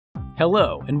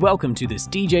Hello and welcome to this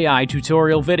DJI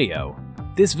tutorial video.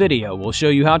 This video will show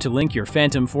you how to link your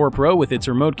Phantom 4 Pro with its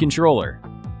remote controller.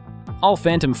 All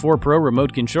Phantom 4 Pro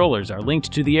remote controllers are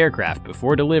linked to the aircraft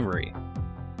before delivery.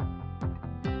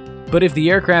 But if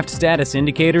the aircraft status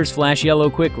indicators flash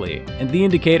yellow quickly, and the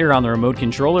indicator on the remote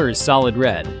controller is solid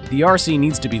red, the RC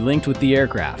needs to be linked with the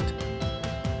aircraft.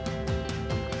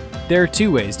 There are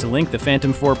two ways to link the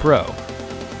Phantom 4 Pro.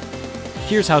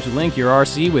 Here's how to link your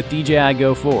RC with DJI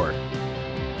Go 4.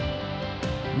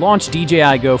 Launch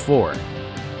DJI Go 4.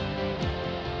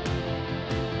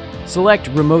 Select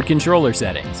Remote Controller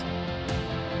Settings.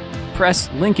 Press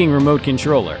Linking Remote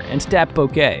Controller and tap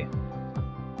OK.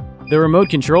 The remote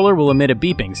controller will emit a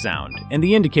beeping sound, and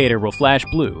the indicator will flash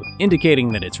blue,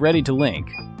 indicating that it's ready to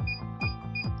link.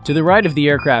 To the right of the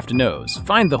aircraft nose,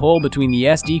 find the hole between the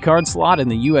SD card slot and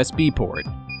the USB port.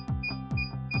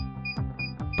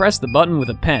 Press the button with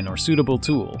a pen or suitable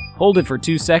tool, hold it for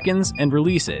 2 seconds, and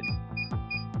release it.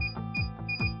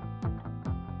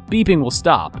 Beeping will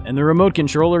stop, and the remote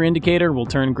controller indicator will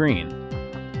turn green.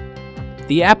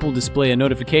 The app will display a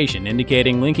notification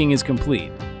indicating linking is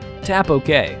complete. Tap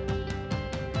OK.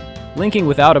 Linking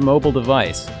without a mobile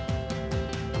device.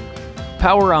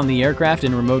 Power on the aircraft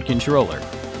and remote controller.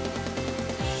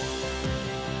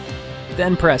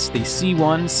 Then press the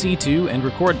C1, C2, and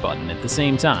record button at the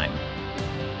same time.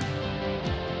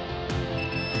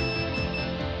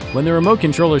 When the remote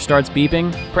controller starts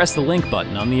beeping, press the link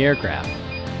button on the aircraft.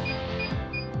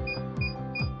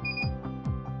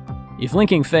 If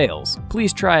linking fails,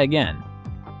 please try again.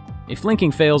 If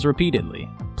linking fails repeatedly,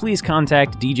 please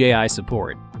contact DJI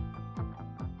support.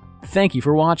 Thank you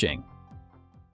for watching.